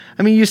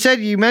I mean, you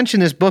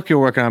mentioned this book you're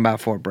working on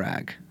about Fort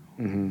Bragg.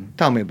 Mm-hmm.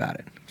 Tell me about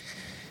it.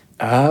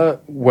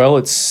 Well,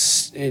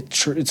 it's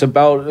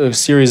about a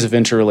series of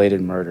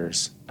interrelated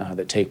murders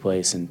that take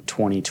place in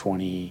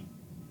 2020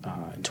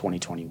 and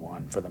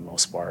 2021 for the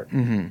most part.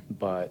 Mm-hmm.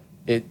 But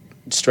it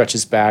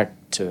stretches back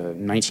to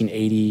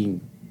 1980,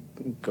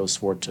 goes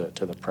forward to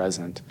the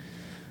present.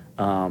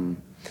 The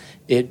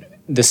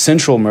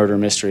central murder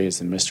mystery is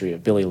the mystery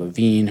of Billy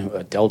Levine,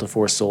 a Delta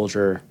Force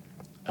soldier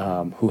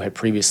who had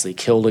previously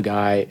killed a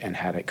guy and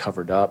had it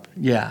covered up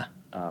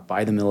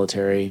by the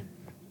military,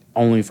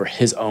 only for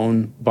his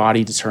own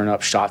body to turn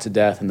up shot to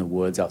death in the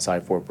woods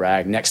outside Fort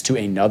Bragg next to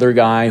another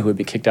guy who had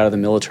been kicked out of the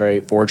military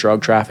for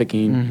drug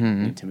trafficking,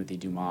 named Timothy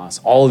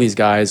Dumas. All of these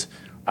guys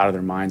out of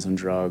their minds on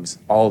drugs.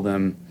 All of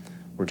them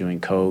were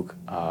doing coke,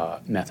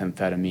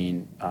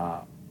 methamphetamine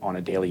on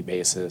a daily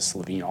basis.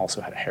 Levine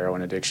also had a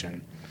heroin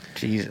addiction.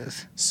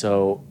 Jesus.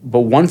 So, but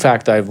one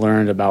fact I've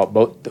learned about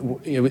both,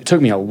 it took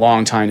me a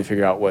long time to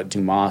figure out what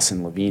Dumas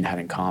and Levine had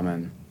in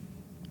common.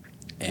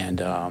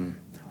 And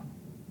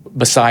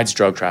besides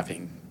drug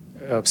trafficking,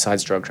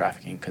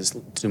 because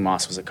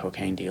Dumas was a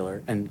cocaine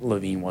dealer and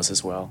Levine was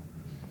as well.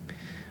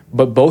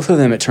 But both of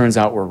them, it turns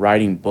out, were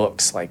writing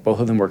books. Like, both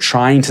of them were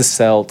trying to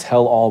sell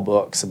tell-all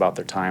books about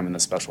their time in the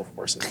Special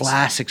Forces.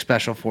 Classic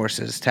Special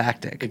Forces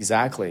tactic.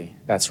 Exactly.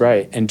 That's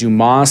right. And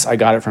Dumas, I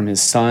got it from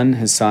his son.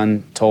 His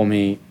son told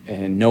me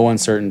in no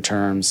uncertain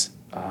terms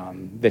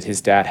that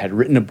his dad had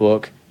written a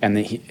book and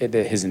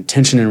that his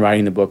intention in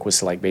writing the book was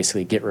to, like,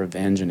 basically get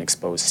revenge and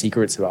expose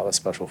secrets about the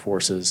Special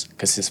Forces,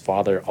 because his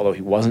father, although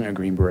he wasn't a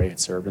Green Beret, had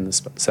served in the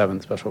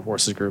 7th Special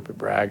Forces Group at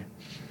Bragg.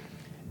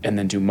 And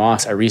then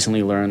Dumas, I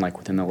recently learned, like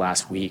within the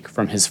last week,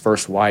 from his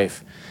first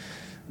wife,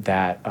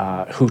 that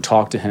who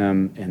talked to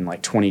him in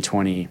like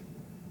 2020,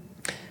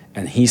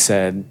 and he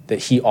said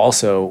that he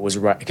also was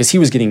because he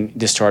was getting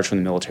discharged from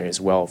the military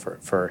as well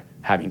for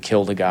having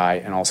killed a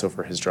guy and also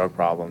for his drug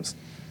problems.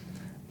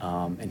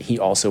 And he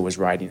also was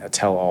writing a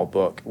tell-all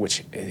book,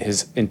 which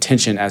his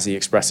intention, as he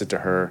expressed it to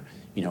her,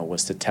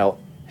 was to tell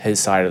his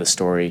side of the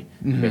story,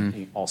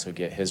 and also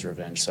get his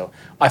revenge. So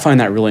I find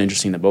that really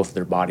interesting that both of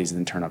their bodies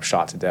then turn up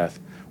shot to death,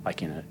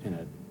 like in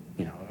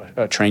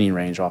a training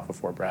range off of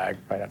Fort Bragg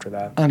right after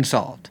that.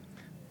 Unsolved.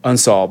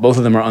 Both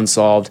of them are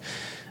unsolved.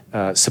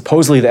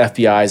 Supposedly the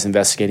FBI is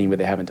investigating, but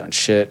they haven't done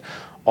shit.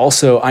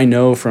 Also, I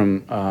know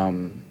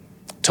from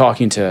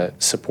talking to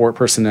support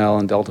personnel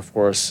in Delta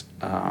Force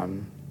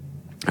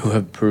who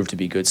have proved to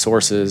be good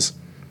sources,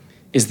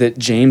 is that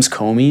James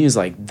Comey is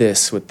like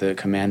this with the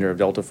commander of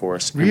Delta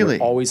Force. Really? And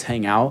would always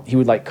hang out. He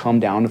would like come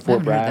down to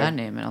Fort Bragg. I haven't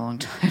heard that name in a long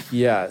time.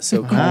 Yeah,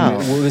 so Wow. Comey,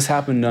 well, this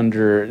happened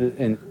under,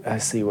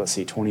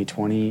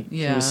 2020?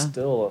 Yeah. He was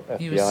still an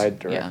He FBI was-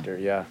 director,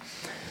 yeah.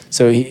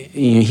 So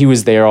he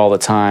was there all the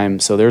time,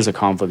 so there's a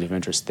conflict of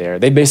interest there.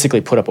 They basically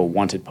put up a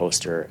wanted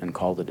poster and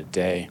called it a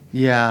day.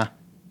 Yeah.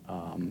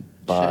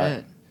 But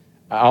Shit.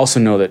 I also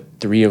know that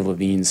 3 of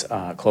Levine's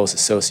close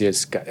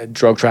associates,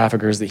 drug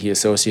traffickers that he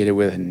associated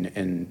with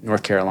in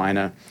North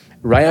Carolina,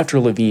 right after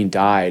Levine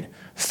died,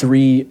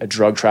 3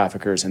 drug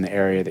traffickers in the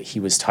area that he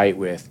was tight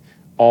with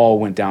all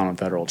went down on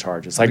federal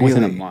charges, like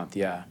within a Really? month,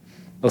 yeah.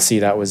 Let's see,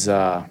 that was,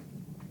 let's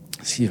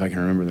see if I can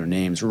remember their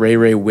names.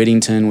 Ray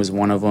Whittington was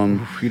one of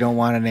them. You don't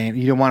want a name.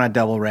 You don't want a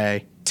double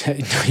Ray. No,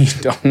 you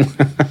don't.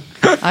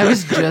 I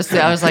was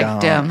like,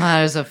 Don't. damn,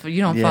 that is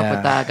you don't fuck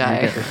with that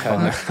guy.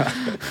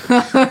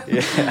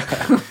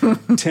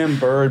 Tim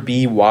Bird,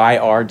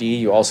 B-Y-R-D.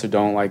 You also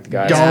don't like the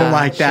guy. Don't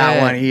like that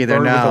Shit. one either.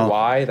 Bird with No. a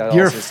Y? That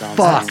You're also sounds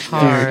fucked,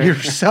 hard. dude. You're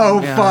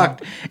so Yeah.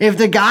 fucked. If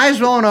the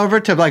guy's rolling over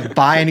to like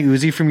buy an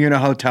Uzi from you in a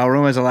hotel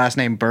room as a last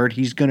name Bird,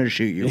 he's gonna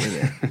shoot you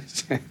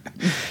with it.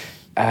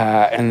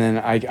 And then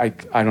I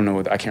don't know.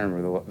 I can't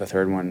remember the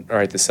third one. All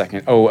right, the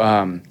second.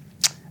 Oh,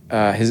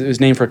 his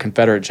name for a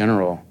Confederate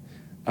general,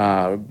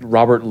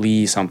 Robert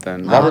Lee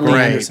something. Robert Lee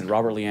great. Anderson.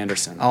 Robert Lee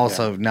Anderson.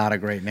 Also, not a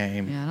great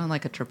name. Yeah, I don't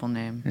like a triple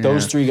name. Yeah.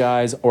 Those 3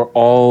 guys are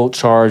all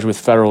charged with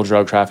federal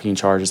drug trafficking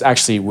charges.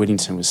 Actually,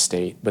 Whittington was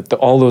state, but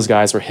all those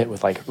guys were hit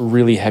with like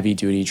really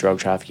heavy-duty drug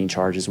trafficking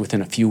charges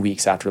within a few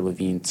weeks after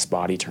Levine's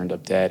body turned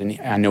up dead.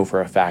 And I know for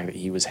a fact that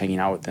he was hanging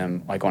out with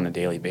them like on a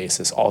daily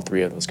basis, all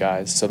 3 of those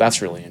guys. So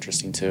that's really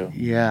interesting too.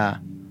 Yeah.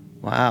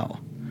 Wow.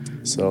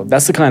 So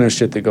that's the kind of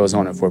shit that goes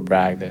on at Fort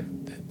Bragg that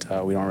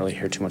we don't really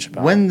hear too much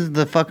about. When's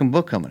the fucking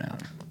book coming out?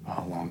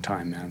 Oh, a long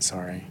time, man.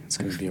 Sorry. It's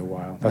going to be a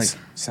while. That's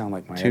sound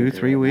like my 2, editor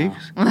 3 right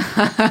weeks? now.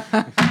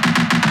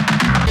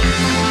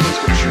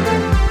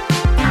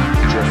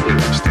 Jeffrey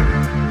Epstein.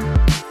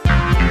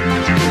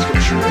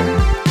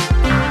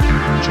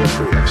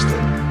 Jeffrey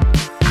Epstein.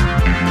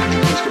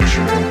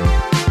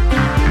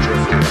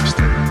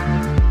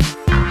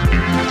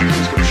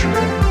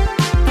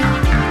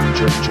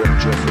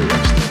 Jeffrey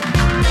Epstein.